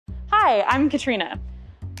Hi, I'm Katrina.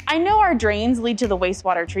 I know our drains lead to the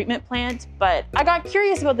wastewater treatment plant, but I got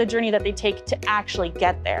curious about the journey that they take to actually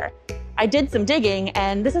get there. I did some digging,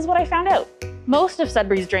 and this is what I found out. Most of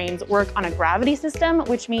Sudbury's drains work on a gravity system,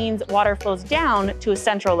 which means water flows down to a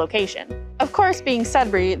central location. Of course, being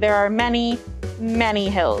Sudbury, there are many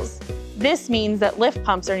hills. This means that lift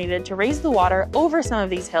pumps are needed to raise the water over some of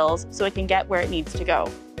these hills so it can get where it needs to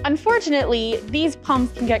go. Unfortunately, these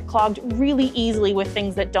pumps can get clogged really easily with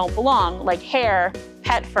things that don't belong, like hair,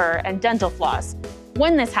 pet fur, and dental floss.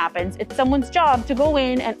 When this happens, it's someone's job to go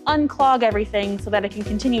in and unclog everything so that it can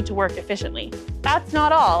continue to work efficiently. That's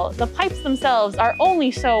not all. The pipes themselves are only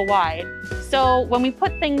so wide. So when we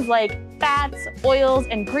put things like fats, oils,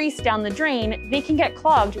 and grease down the drain, they can get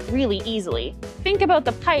clogged really easily. Think about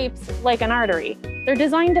the pipes like an artery. They're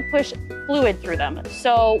designed to push fluid through them.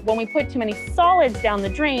 So when we put too many solids down the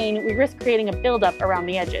drain, we risk creating a buildup around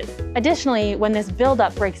the edges. Additionally, when this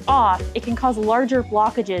buildup breaks off, it can cause larger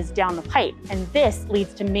blockages down the pipe, and this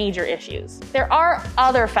leads to major issues. There are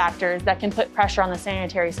other factors that can put pressure on the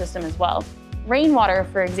sanitary system as well. Rainwater,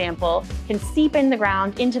 for example, can seep in the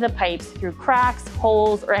ground into the pipes through cracks,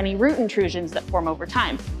 holes, or any root intrusions that form over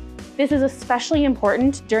time. This is especially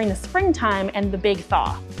important during the springtime and the big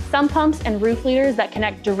thaw. Some pumps and roof leaders that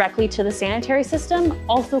connect directly to the sanitary system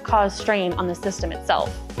also cause strain on the system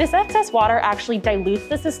itself. This excess water actually dilutes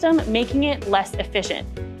the system, making it less efficient.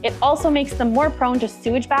 It also makes them more prone to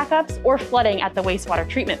sewage backups or flooding at the wastewater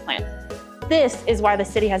treatment plant. This is why the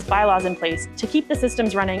city has bylaws in place to keep the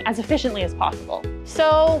systems running as efficiently as possible.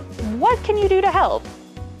 So, what can you do to help?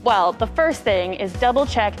 Well, the first thing is double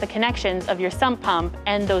check the connections of your sump pump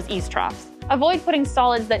and those east troughs. Avoid putting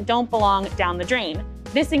solids that don't belong down the drain.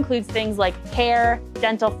 This includes things like hair,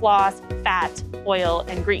 dental floss, fat, oil,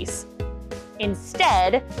 and grease.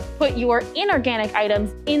 Instead, put your inorganic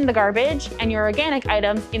items in the garbage and your organic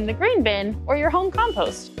items in the green bin or your home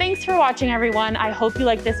compost. Thanks for watching, everyone. I hope you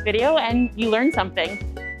liked this video and you learned something.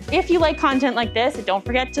 If you like content like this, don't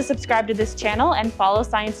forget to subscribe to this channel and follow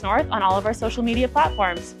Science North on all of our social media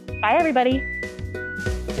platforms. Bye, everybody.